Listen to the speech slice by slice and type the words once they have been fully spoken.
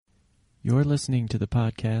You're listening to the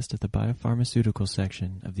podcast of the biopharmaceutical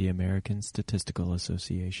section of the American Statistical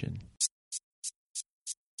Association.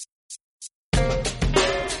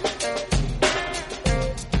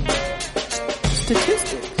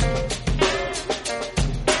 Statistics.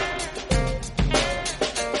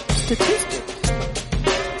 Statistics.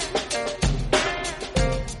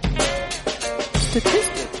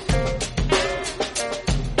 Statistics.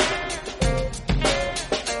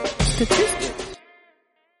 Statistics.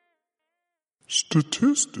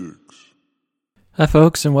 Statistics. Hi,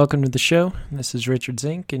 folks, and welcome to the show. This is Richard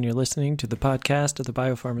Zink, and you're listening to the podcast of the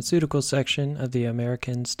biopharmaceutical section of the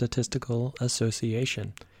American Statistical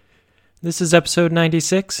Association. This is episode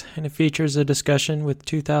 96, and it features a discussion with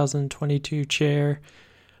 2022 chair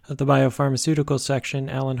of the biopharmaceutical section,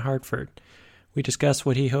 Alan Hartford. We discuss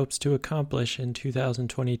what he hopes to accomplish in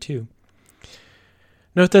 2022.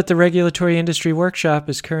 Note that the Regulatory Industry Workshop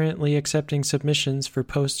is currently accepting submissions for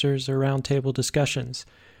posters or roundtable discussions.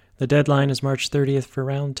 The deadline is March 30th for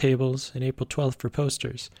roundtables and April 12th for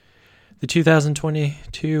posters. The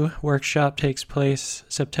 2022 workshop takes place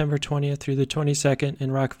September 20th through the 22nd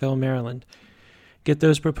in Rockville, Maryland. Get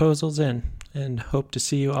those proposals in, and hope to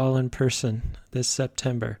see you all in person this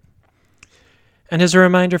September. And as a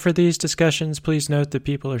reminder for these discussions, please note that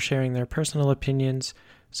people are sharing their personal opinions,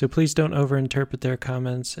 so please don't overinterpret their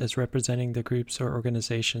comments as representing the groups or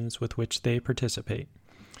organizations with which they participate.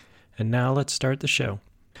 And now let's start the show.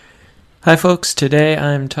 Hi folks, today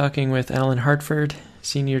I'm talking with Alan Hartford,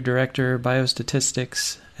 Senior Director of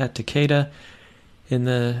Biostatistics at Takeda in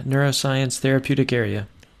the Neuroscience Therapeutic Area.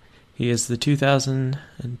 He is the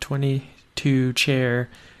 2022 Chair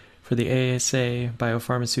for the ASA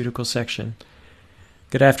Biopharmaceutical Section.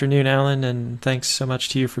 Good afternoon, Alan, and thanks so much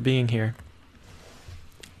to you for being here.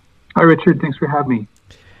 Hi, Richard. Thanks for having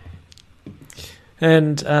me.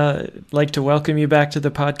 And I'd like to welcome you back to the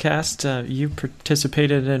podcast. You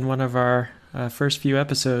participated in one of our first few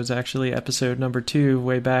episodes, actually episode number 2,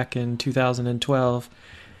 way back in 2012.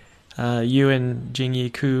 You and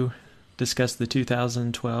Jingyi Ku discussed the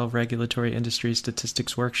 2012 Regulatory Industry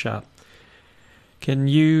Statistics Workshop. Can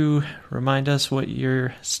you remind us what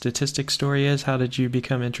your statistics story is? How did you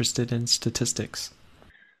become interested in statistics?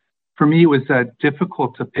 For me, it was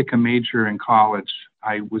difficult to pick a major in college.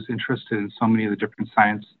 I was interested in so many of the different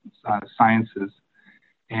sciences,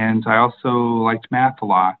 and I also liked math a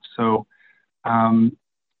lot. So I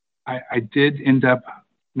did end up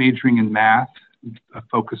majoring in math,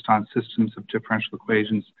 focused on systems of differential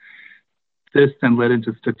equations. This then led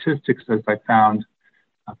into statistics as I found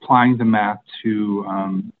applying the math to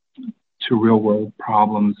real-world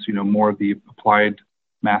problems, more of the applied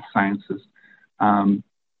math sciences.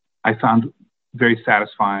 I found very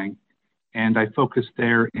satisfying, and I focused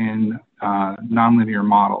there in nonlinear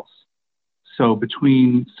models. So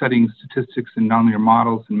between studying statistics and nonlinear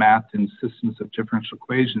models and math and systems of differential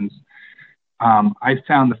equations, I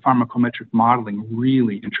found the pharmacometric modeling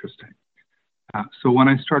really interesting. So when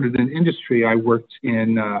I started in industry, I worked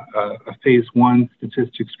in a phase 1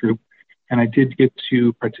 statistics group, and I did get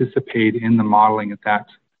to participate in the modeling at that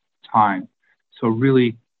time. So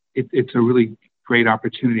really, it's a really great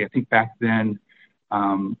opportunity. I think back then,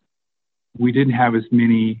 we didn't have as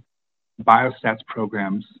many biostats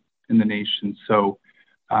programs in the nation. So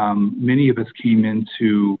many of us came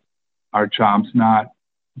into our jobs not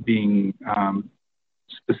being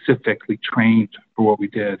specifically trained for what we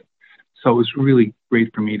did. So it was really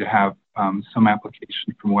great for me to have some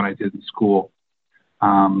application from what I did in school.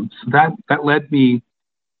 So that led me,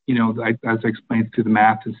 as I explained, through the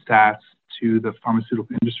math and stats, to the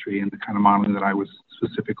pharmaceutical industry and the kind of modeling that I was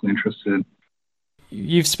specifically interested in.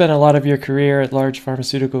 You've spent a lot of your career at large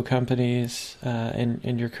pharmaceutical companies,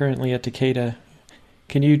 and you're currently at Takeda.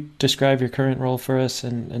 Can you describe your current role for us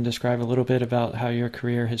and describe a little bit about how your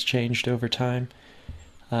career has changed over time?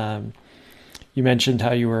 You mentioned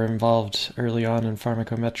how you were involved early on in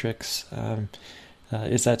pharmacometrics.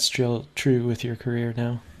 Is that still true with your career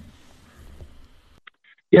now?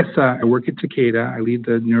 Yes, I work at Takeda. I lead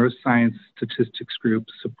the neuroscience statistics group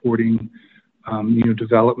supporting,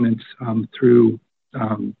 development through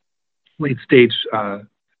late-stage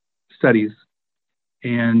studies.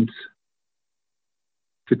 And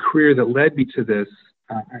the career that led me to this,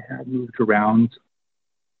 I have moved around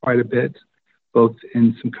quite a bit, both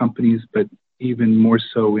in some companies, but even more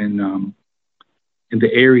so in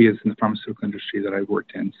the areas in the pharmaceutical industry that I've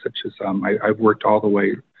worked in, such as I've worked all the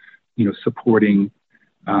way, supporting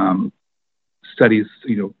studies,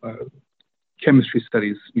 chemistry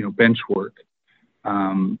studies, bench work,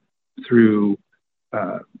 through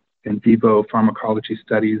in vivo pharmacology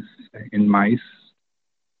studies in mice,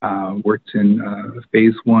 worked in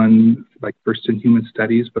phase 1, like first in human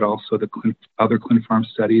studies, but also the other clinical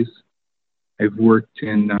studies. I've worked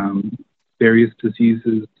in various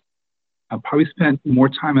diseases. I've probably spent more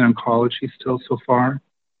time in oncology still so far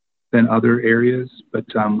than other areas, but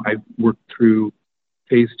I've worked through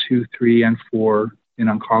phase 2, 3, and 4 in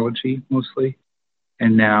oncology mostly,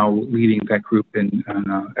 and now leading that group at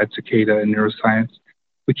Takeda in neuroscience.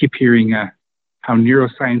 We keep hearing how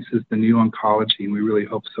neuroscience is the new oncology, and we really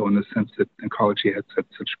hope so in the sense that oncology has had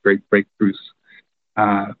such great breakthroughs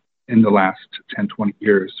in the last 10, 20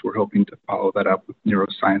 years. We're hoping to follow that up with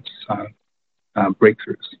neuroscience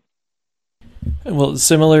breakthroughs. Well,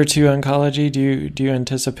 similar to oncology, do you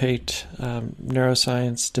anticipate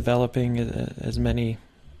neuroscience developing as many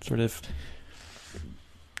sort of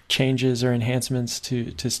changes or enhancements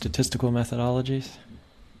to statistical methodologies?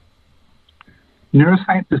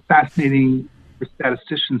 Neuroscience is fascinating for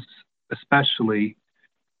statisticians, especially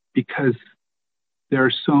because there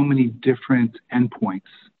are so many different endpoints.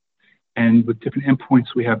 And with different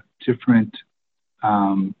endpoints, we have different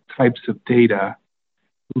types of data,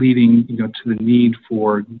 leading to the need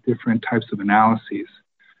for different types of analyses.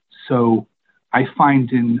 So I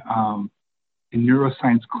find in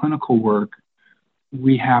neuroscience clinical work,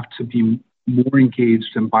 we have to be more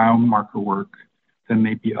engaged in biomarker work than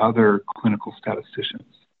maybe other clinical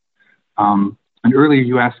statisticians. And earlier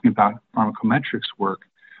you asked me about pharmacometrics work.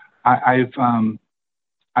 I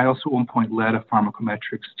also at one point led a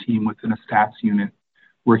pharmacometrics team within a stats unit,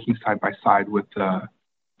 working side by side with the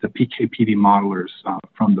PK/PD modelers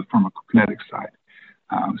from the pharmacokinetic side.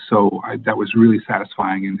 So that was really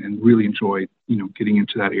satisfying and really enjoyed, getting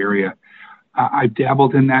into that area. I've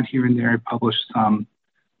dabbled in that here and there. I published some,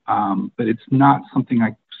 but it's not something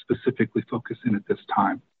I specifically focus in at this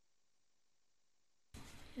time.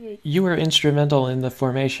 You were instrumental in the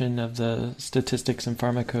formation of the Statistics and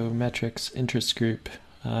Pharmacometrics Interest Group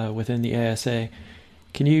within the ASA.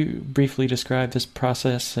 Can you briefly describe this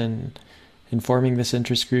process and forming this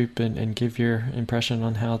interest group and give your impression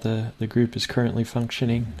on how the group is currently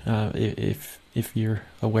functioning, if you're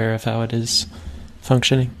aware of how it is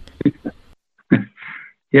functioning?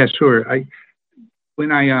 Yeah, sure.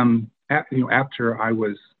 After I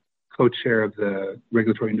was co-chair of the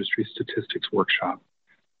Regulatory Industry Statistics Workshop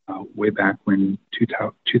way back when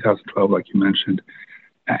 2012, like you mentioned.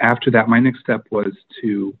 After that, my next step was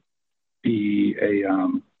to be a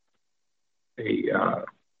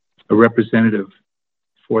representative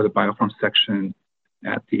for the biopharm section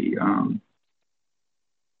at the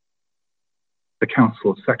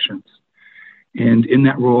Council of Sections. And in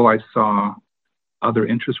that role, I saw other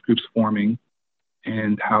interest groups forming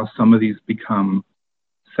and how some of these become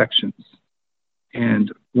sections.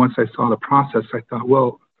 And once I saw the process, I thought,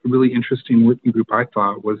 well, a really interesting working group I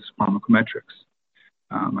thought was pharmacometrics.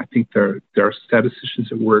 I think there are statisticians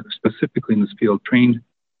that work specifically in this field, trained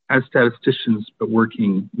as statisticians, but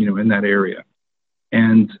working, in that area.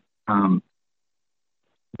 And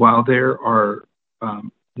while there are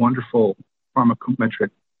wonderful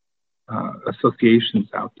pharmacometric associations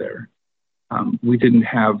out there, we didn't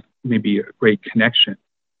have maybe a great connection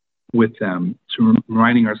with them, to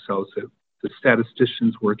reminding ourselves that the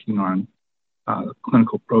statisticians working on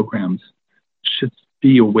clinical programs should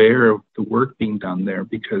be aware of the work being done there,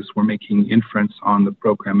 because we're making inference on the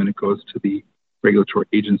program and it goes to the regulatory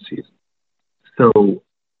agencies. So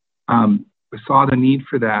I saw the need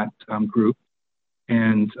for that group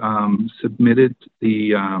and submitted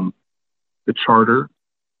the charter,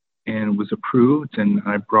 and was approved. And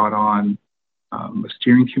I brought on a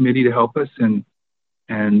steering committee to help us, and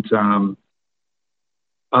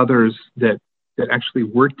others that actually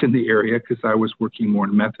worked in the area, because I was working more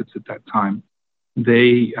in methods at that time.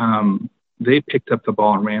 They picked up the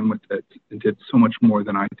ball and ran with it and did so much more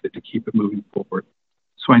than I did to keep it moving forward.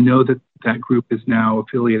 So I know that group is now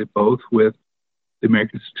affiliated both with the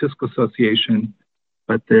American Statistical Association,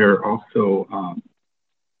 but they're also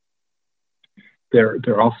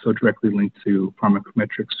directly linked to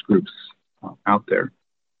pharmacometrics groups out there,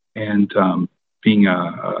 and being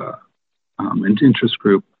an interest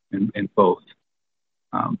group in both,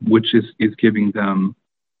 which is giving them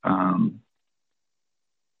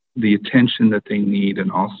the attention that they need,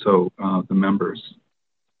 and also the members.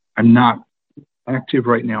 I'm not active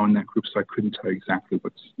right now in that group, so I couldn't tell you exactly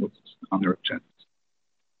what's on their agenda.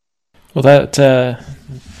 Well,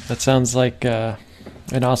 that sounds like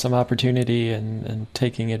an awesome opportunity, and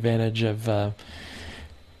taking advantage of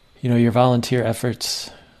your volunteer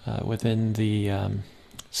efforts within the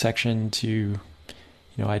section to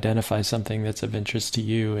identify something that's of interest to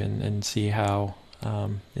you, and see how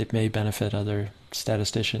it may benefit other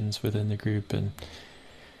statisticians within the group. And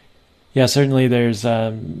Yeah, certainly there's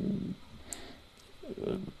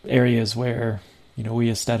areas where, we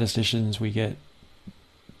as statisticians, we get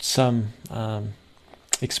some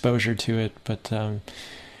exposure to it, but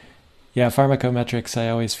pharmacometrics, I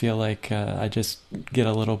always feel like I just get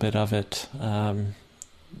a little bit of it,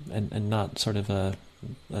 and not sort of a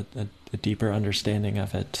deeper understanding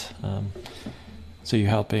of it. So you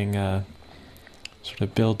helping sort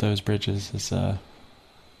of build those bridges is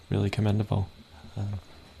really commendable.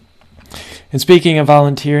 And speaking of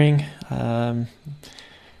volunteering,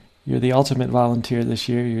 you're the ultimate volunteer this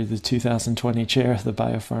year. You're the 2020 chair of the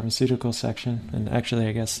biopharmaceutical section. And actually,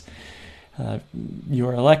 I guess you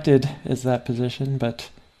were elected as that position, but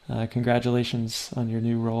congratulations on your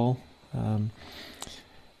new role.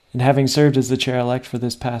 And having served as the chair-elect for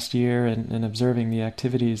this past year and observing the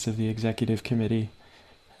activities of the executive committee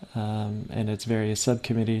and its various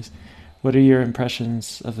subcommittees, what are your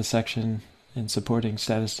impressions of the section in supporting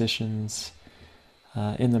statisticians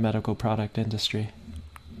in the medical product industry?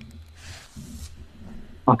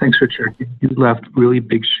 Well, thanks, Richard. You left really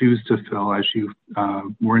big shoes to fill as you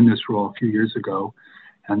were in this role a few years ago.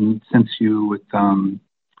 And since you, with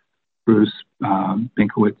Bruce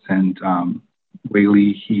Binkowitz and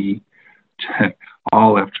Whaley, he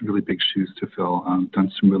all left really big shoes to fill,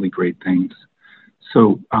 done some really great things.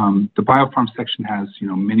 So the biopharm section has,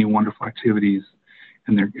 many wonderful activities,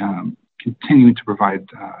 and they're continuing to provide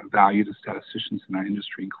value to statisticians in our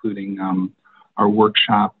industry, including our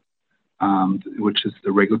workshop, which is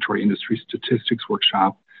the Regulatory Industry Statistics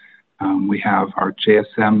Workshop. We have our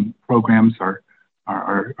JSM programs, our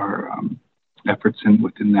efforts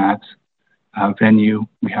within that venue.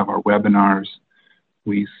 We have our webinars.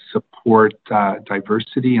 We support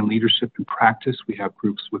diversity and leadership in practice. We have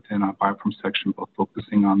groups within our biopharm section both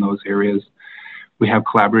focusing on those areas. We have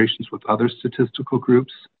collaborations with other statistical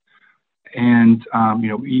groups, and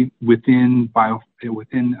within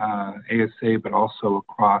ASA, but also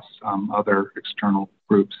across other external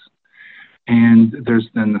groups. And there's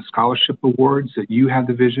then the scholarship awards that you had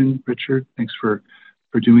the vision, Richard. Thanks for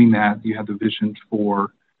doing that. You had the vision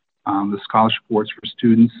for the scholarship awards for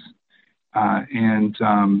students, and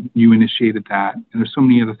you initiated that. And there's so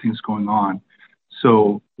many other things going on.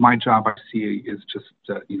 So my job, I see, is just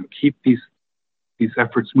keep these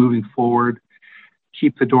efforts moving forward,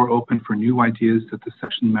 keep the door open for new ideas that the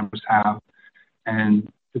section members have, and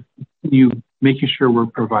making sure we're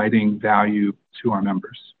providing value to our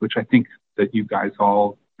members, which I think that you guys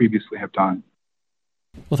all previously have done.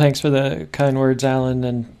 Well, thanks for the kind words, Alan,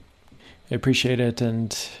 and I appreciate it.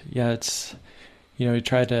 And yeah, it's you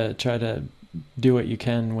try to do what you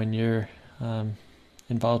can when you're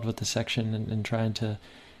involved with the section and trying to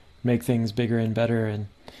make things bigger and better. And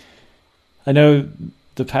I know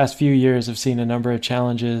the past few years have seen a number of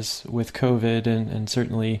challenges with COVID, and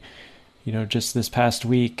certainly, just this past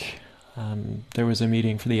week, there was a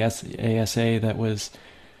meeting for the ASA that was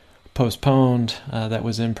postponed, that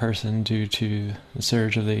was in person due to the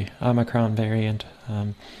surge of the Omicron variant.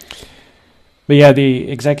 But yeah, the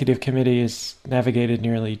executive committee has navigated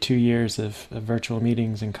nearly 2 years of virtual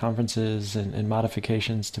meetings and conferences and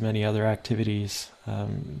modifications to many other activities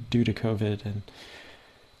due to COVID. And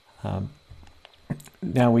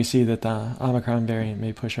now we see that the Omicron variant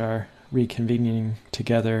may push our reconvening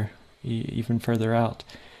together even further out.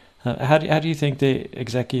 How do you think the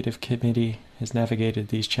executive committee has navigated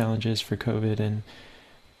these challenges for COVID, and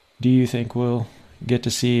do you think we'll get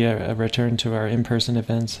to see a return to our in-person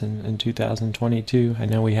events in 2022? I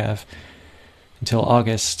know we have until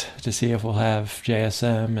August to see if we'll have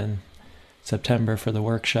JSM and September for the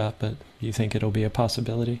workshop, but do you think it'll be a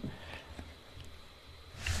possibility?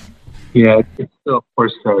 Yeah, it's still, of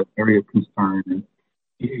course, an area of concern. And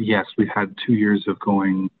yes, we've had 2 years of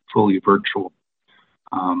going fully virtual,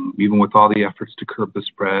 even with all the efforts to curb the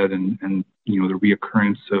spread and the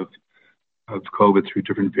reoccurrence of COVID through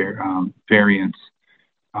different variants.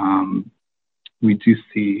 We do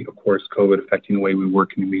see, of course, COVID affecting the way we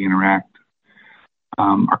work and we interact.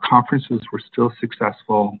 Our conferences were still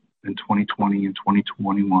successful in 2020 and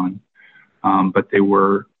 2021, but they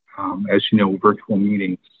were, as you know, virtual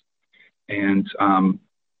meetings. And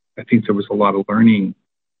I think there was a lot of learning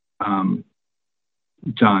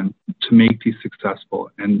done to make these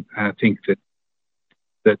successful. And I think that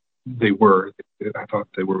they were. I thought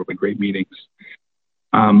they were really great meetings.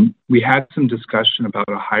 We had some discussion about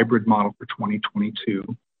a hybrid model for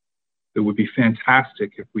 2022. It would be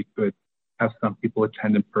fantastic if we could have some people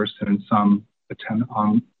attend in person and some attend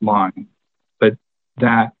online. But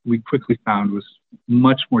that we quickly found was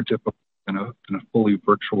much more difficult than a fully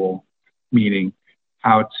virtual meeting,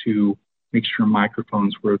 how to make sure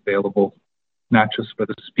microphones were available not just for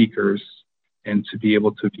the speakers and to be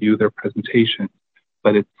able to view their presentation,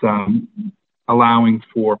 but it's allowing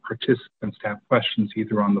for participants to have questions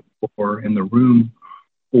either on the floor in the room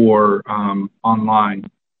or online.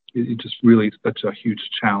 It just really is such a huge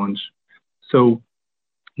challenge. So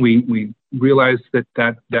we realized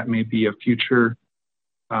that may be a future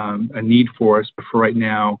a need for us, but for right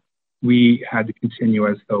now, we had to continue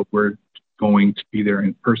as though we're going to be there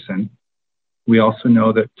in person. We also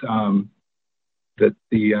know that that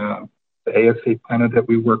the ASA planner that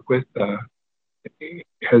we work with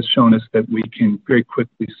has shown us that we can very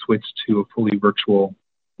quickly switch to a fully virtual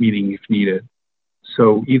meeting if needed.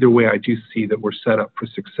 So either way, I do see that we're set up for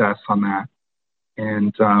success on that.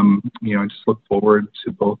 And, I just look forward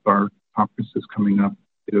to both our conferences coming up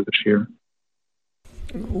later this year.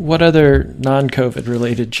 What other non-COVID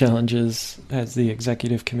related challenges has the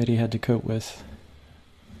executive committee had to cope with?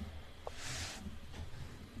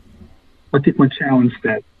 I think one challenge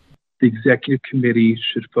that the executive committee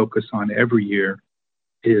should focus on every year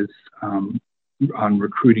is on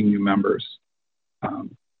recruiting new members.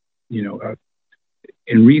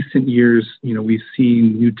 In recent years, we've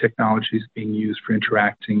seen new technologies being used for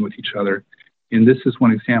interacting with each other. And this is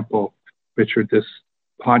one example, Richard, this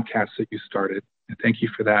podcast that you started. And thank you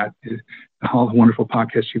for that, all the wonderful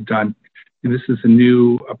podcasts you've done. And this is a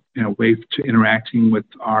new way to interacting with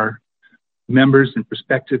our members and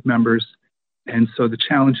prospective members. And so the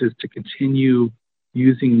challenge is to continue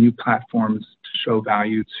using new platforms to show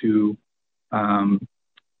value to,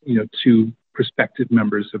 to prospective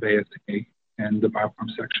members of ASA and the BioPharm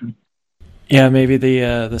section. Yeah, maybe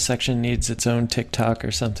the section needs its own TikTok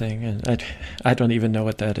or something, and I don't even know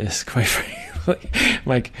what that is, quite frankly.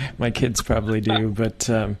 My kids probably do, but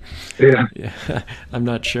yeah, I'm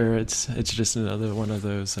not sure. It's just another one of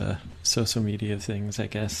those social media things, I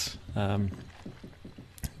guess.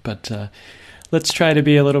 But let's try to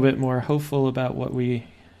be a little bit more hopeful about what we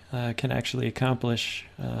can actually accomplish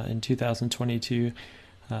in 2022.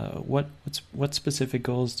 What specific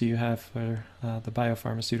goals do you have for the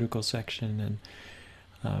biopharmaceutical section,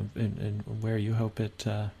 and where you hope it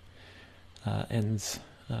ends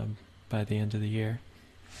by the end of the year?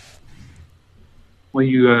 Well,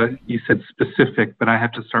 you said specific, but I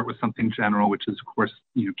have to start with something general, which is, of course,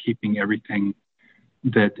 keeping everything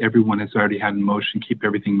that everyone has already had in motion, keep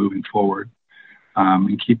everything moving forward,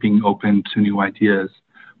 and keeping open to new ideas.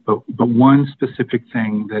 But one specific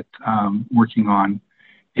thing that I'm working on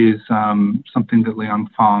is something that Liang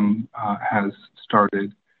Fang has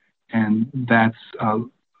started, and that's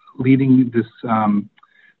leading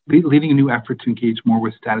a new effort to engage more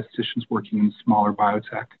with statisticians working in smaller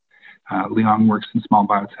biotech. Liang works in small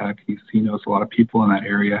biotech. He knows a lot of people in that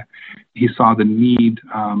area. He saw the need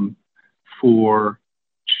for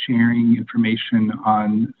sharing information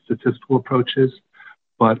on statistical approaches,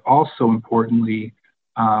 but also importantly,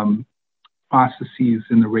 processes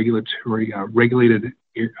in the regulated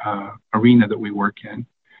arena that we work in.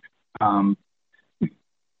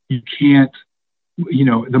 You can't,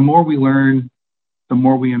 the more we learn, the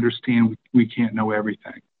more we understand we can't know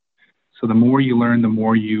everything. So the more you learn, the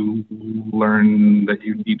more you learn that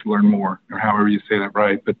you need to learn more, or however you say that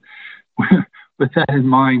right. But with that in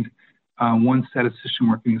mind, one statistician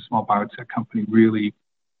working in a small biotech company really,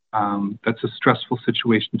 that's a stressful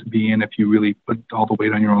situation to be in if you really put all the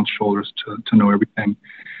weight on your own shoulders to know everything.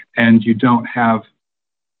 And you don't have,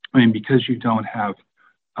 because you don't have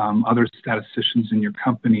other statisticians in your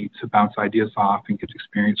company to bounce ideas off and get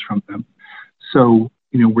experience from them. So,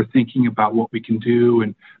 we're thinking about what we can do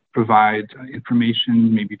and provide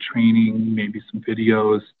information, maybe training, maybe some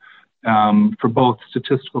videos for both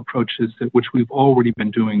statistical approaches, which we've already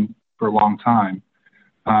been doing for a long time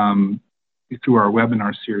through our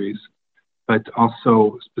webinar series, but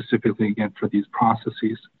also specifically, again, for these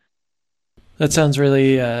processes. That sounds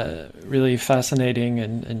really, really fascinating,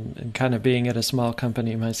 and kind of being at a small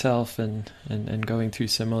company myself and going through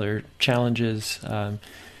similar challenges.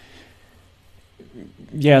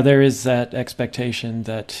 Yeah, there is that expectation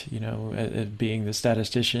that, being the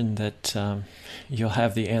statistician, that you'll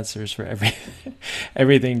have the answers for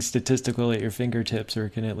everything statistical at your fingertips, or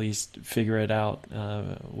can at least figure it out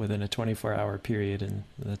within a 24-hour period, and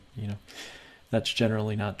that, that's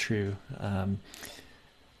generally not true.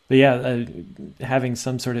 But yeah, having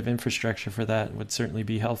some sort of infrastructure for that would certainly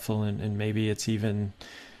be helpful, and maybe it's even,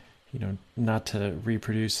 not to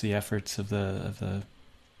reproduce the efforts of the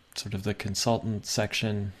sort of the consultant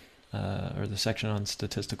section or the section on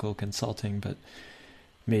statistical consulting, but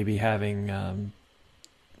maybe having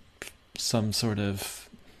some sort of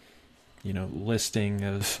listing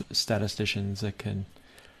of statisticians that can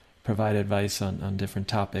provide advice on different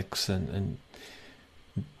topics, and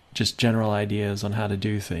just general ideas on how to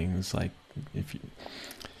do things. Like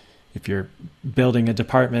if you're building a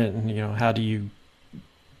department, and how do you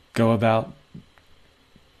go about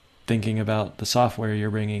thinking about the software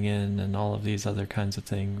you're bringing in and all of these other kinds of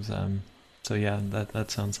things. So yeah,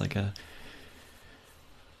 that sounds like a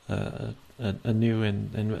new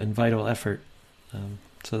and vital effort.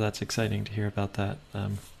 So that's exciting to hear about that.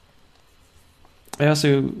 I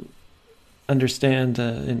also understand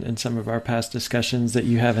in some of our past discussions that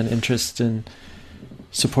you have an interest in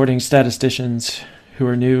supporting statisticians who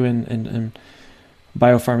are new in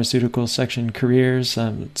biopharmaceutical section careers.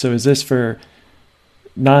 So is this for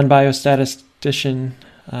non-biostatistician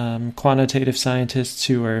quantitative scientists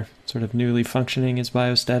who are sort of newly functioning as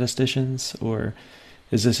biostatisticians, or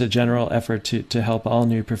is this a general effort to help all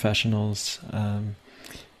new professionals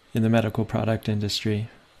in the medical product industry?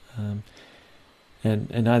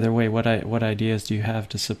 And either way, what ideas do you have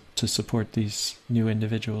to support these new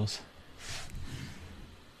individuals?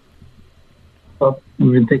 Well,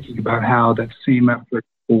 we've been thinking about how that same effort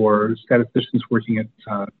for statisticians working at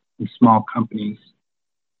in small companies,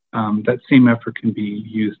 that same effort can be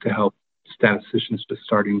used to help statisticians just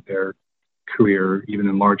starting their career, even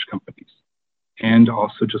in large companies. And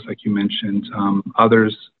also, just like you mentioned,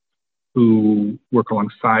 others who work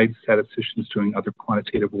alongside statisticians doing other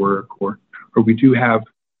quantitative work, or we do have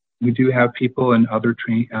people in other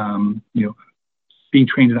being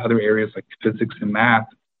trained in other areas like physics and math.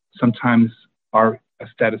 Sometimes are a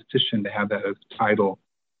statistician to have that as a title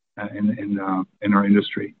in our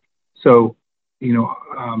industry. So,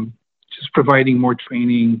 just providing more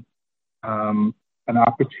training and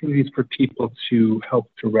opportunities for people to help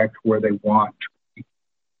direct where they want.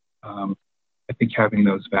 I think having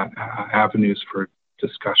those avenues for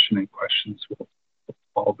discussion and questions will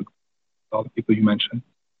all the people you mentioned.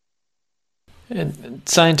 And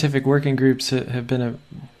scientific working groups have been a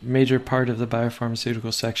major part of the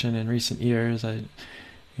biopharmaceutical section in recent years.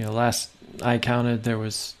 Last I counted, there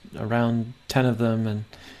was around 10 of them, and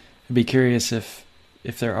I'd be curious if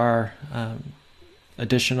there are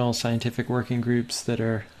additional scientific working groups that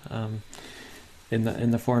are in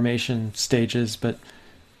the formation stages. But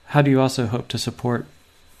how do you also hope to support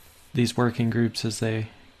these working groups as they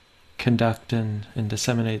conduct and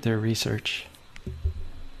disseminate their research?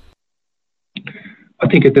 I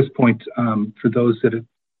think at this point, for those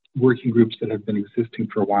working groups that have been existing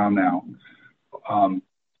for a while now,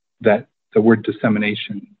 that the word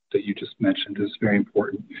dissemination that you just mentioned is very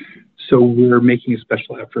important. So we're making a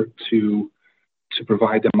special effort to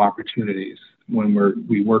provide them opportunities. When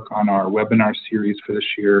we work on our webinar series for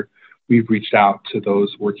this year, we've reached out to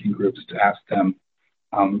those working groups to ask them,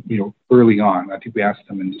 early on. I think we asked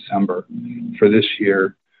them in December for this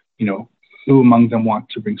year, who among them want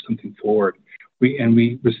to bring something forward.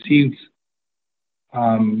 We received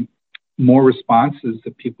more responses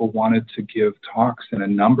that people wanted to give talks, and a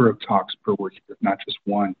number of talks per working group, not just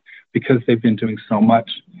one, because they've been doing so much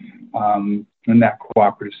in that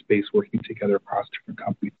cooperative space, working together across different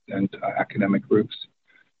companies and academic groups,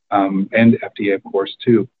 and FDA, of course,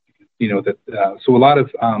 too. So a lot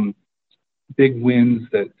of big wins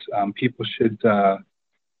that people should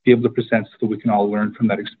be able to present so that we can all learn from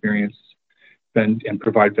that experience and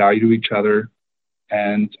provide value to each other,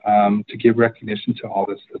 and to give recognition to all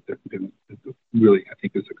this that they're doing. Really, I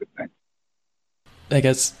think is a good thing. I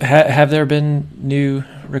guess, have there been new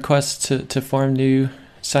requests to form new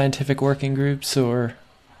scientific working groups, or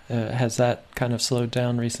has that kind of slowed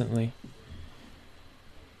down recently?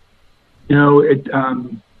 No,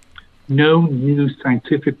 no new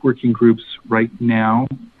scientific working groups right now,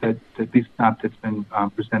 at least not that's been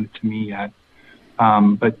presented to me yet.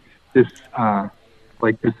 But this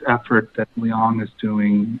this effort that Leong is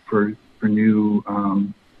doing for new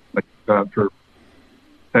for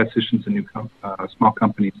statisticians and new small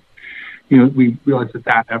companies, we realized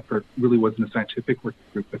that effort really wasn't a scientific working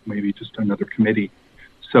group, but maybe just another committee.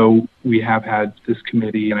 So we have had this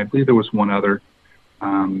committee, and I believe there was one other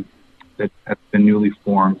that has been newly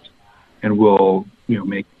formed, and will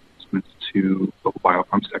make announcements to the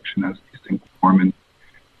biopharm section as these things form,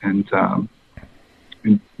 and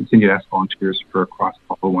continue to ask volunteers for across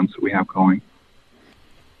all the ones that we have going.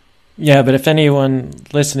 Yeah, but if anyone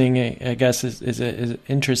listening, I guess, is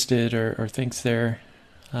interested or thinks there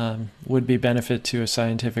would be benefit to a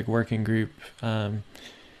scientific working group, on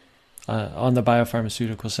the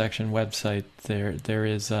biopharmaceutical section website, there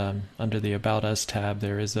is under the About Us tab,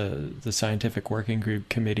 there is the scientific working group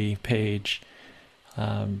committee page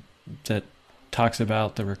that talks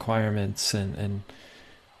about the requirements and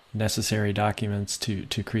necessary documents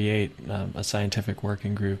to create a scientific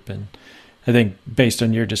working group. And I think based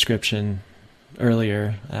on your description,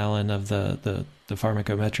 earlier, Alan, of the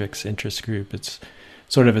pharmacometrics interest group. It's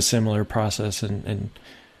sort of a similar process in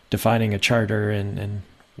defining a charter and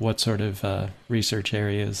what sort of research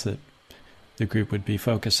areas that the group would be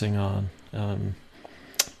focusing on.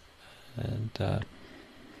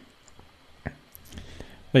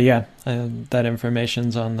 But yeah, that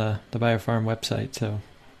information's on the BioPharm website, so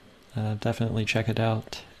definitely check it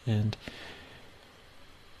out. And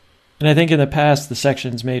I think in the past, the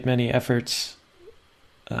section's made many efforts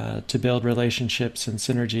to build relationships and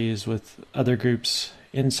synergies with other groups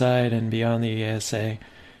inside and beyond the EASA.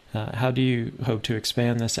 How do you hope to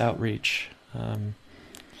expand this outreach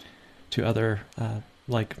to other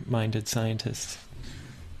like-minded scientists?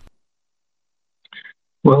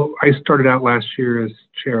 Well, I started out last year as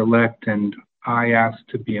chair-elect, and I asked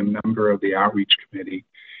to be a member of the outreach committee.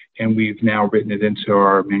 And we've now written it into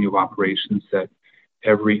our manual of operations that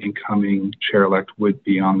every incoming chair-elect would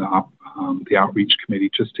be on the outreach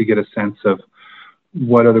committee, just to get a sense of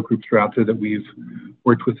what other groups are out there that we've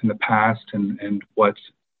worked with in the past, and what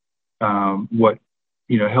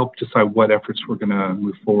help decide what efforts we're going to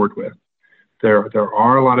move forward with. There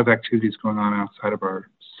are a lot of activities going on outside of our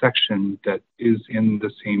section that is in the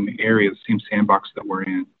same area, the same sandbox that we're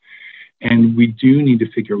in. And we do need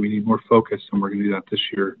to we need more focus, and we're going to do that this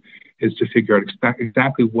year, is to figure out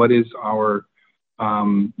exactly what is our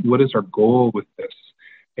goal with this.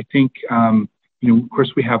 I think, of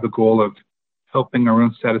course, we have the goal of helping our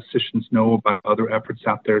own statisticians know about other efforts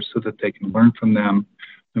out there so that they can learn from them.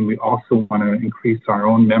 And we also want to increase our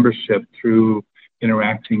own membership through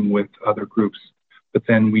interacting with other groups. But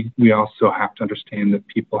then we also have to understand that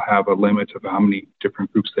people have a limit of how many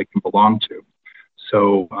different groups they can belong to.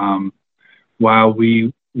 So while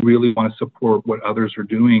we really want to support what others are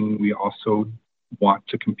doing, we also want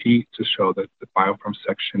to compete to show that the BioPharm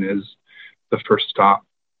section is the first stop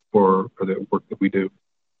for the work that we do.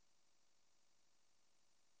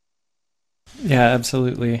 Yeah,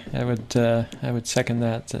 absolutely. I would second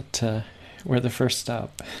that we're the first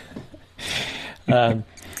stop. I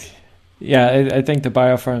think the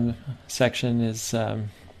BioPharm section is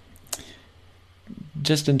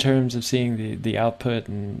just in terms of seeing the output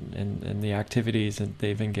and the activities that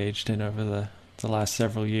they've engaged in over the last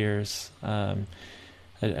several years. I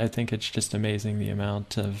think it's just amazing the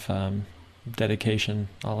amount of dedication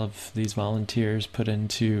all of these volunteers put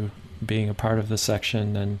into being a part of the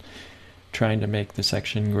section and trying to make the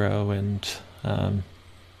section grow and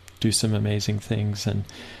do some amazing things, and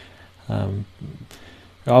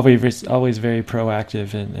always very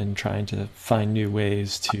proactive in trying to find new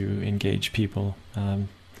ways to engage people. So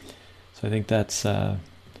I think that's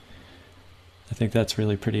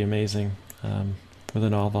really pretty amazing with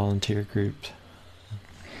an all-volunteer group.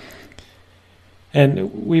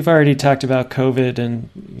 And we've already talked about COVID, and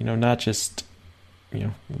not just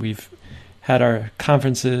we've had our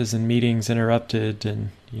conferences and meetings interrupted, and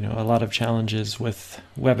a lot of challenges with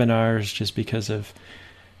webinars just because of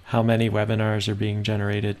how many webinars are being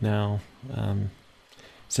generated now,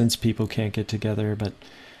 since people can't get together. But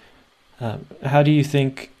how do you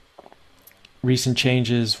think recent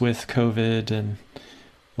changes with COVID and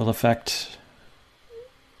will affect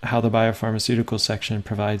how the biopharmaceutical section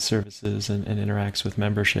provides services and interacts with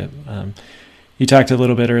membership? You talked a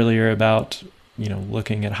little bit earlier about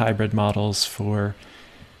looking at hybrid models for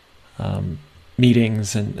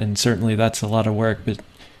meetings, and certainly that's a lot of work. But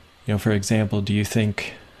for example, do you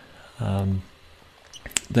think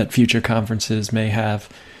that future conferences may have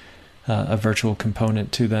a virtual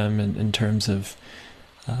component to them in terms of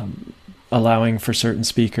allowing for certain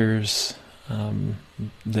speakers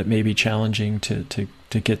that may be challenging to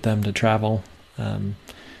get them to travel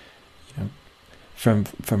from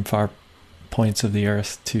far points of the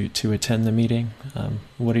earth to attend the meeting?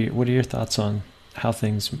 What are your thoughts on how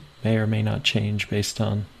things may or may not change based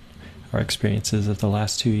on our experiences of the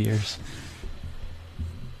last 2 years?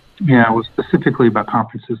 Yeah, well, specifically about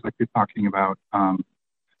conferences like you're talking about,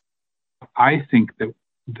 I think that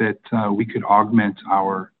we could augment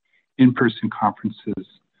our in-person conferences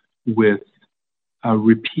with a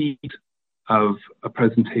repeat of a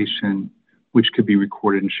presentation which could be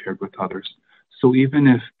recorded and shared with others. So even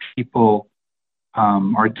if people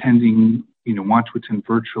are attending, want to attend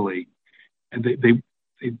virtually, and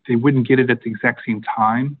they wouldn't get it at the exact same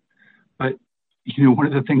time. But one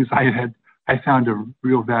of the things I found a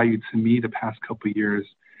real value to me the past couple of years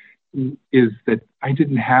is that I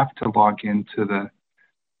didn't have to log into the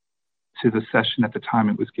session at the time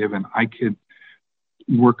it was given. I could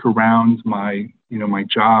work around my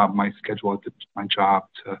schedule at my job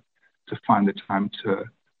to find the time to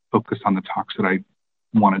focus on the talks that I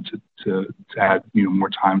wanted to add more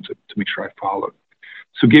time to make sure I followed.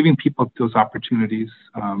 So giving people those opportunities,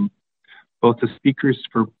 both the speakers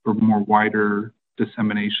for more wider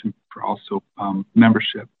dissemination, for also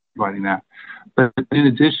membership, providing that. But in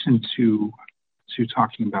addition to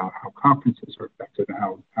talking about how conferences are affected and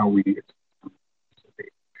how we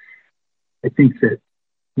participate, I think that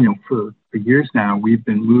for years now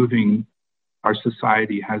our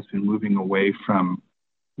society has been moving away from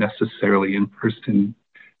necessarily in person.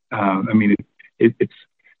 It's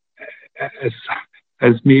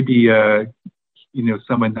as maybe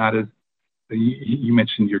someone not as you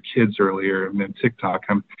mentioned your kids earlier and then TikTok.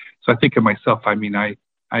 So I think of myself.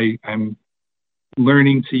 I'm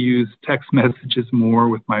learning to use text messages more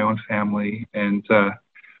with my own family, and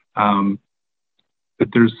but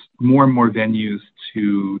there's more and more venues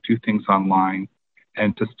to do things online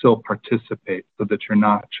and to still participate, so that you're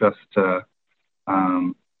not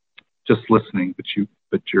just listening,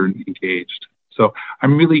 but you're engaged. So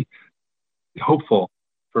I'm really hopeful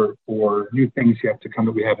for new things yet to come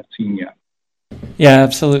that we haven't seen yet. Yeah,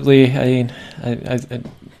 absolutely. I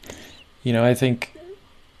think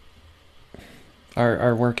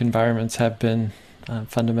our work environments have been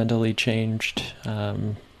fundamentally changed.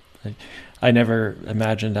 I never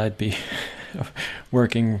imagined I'd be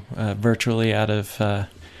working virtually out of,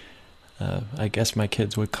 I guess my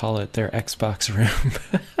kids would call it their Xbox room.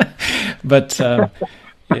 But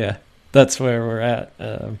yeah, that's where we're at.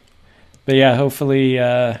 But yeah, hopefully,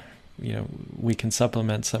 we can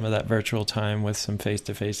supplement some of that virtual time with some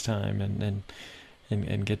face-to-face time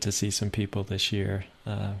and get to see some people this year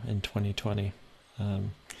in 2020.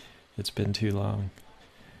 It's been too long.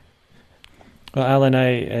 Well, Alan,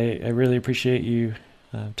 I really appreciate you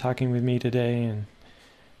talking with me today and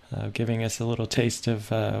giving us a little taste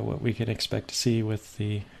of what we can expect to see with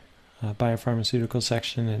the biopharmaceutical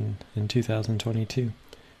section in 2022.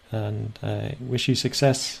 And I wish you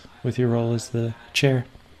success with your role as the chair.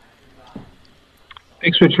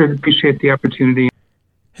 Thanks, Richard. Appreciate the opportunity.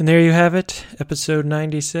 And there you have it, episode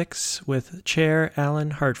 96 with Chair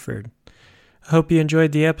Alan Hartford. I hope you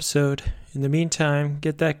enjoyed the episode. In the meantime,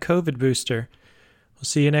 get that COVID booster. We'll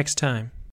see you next time.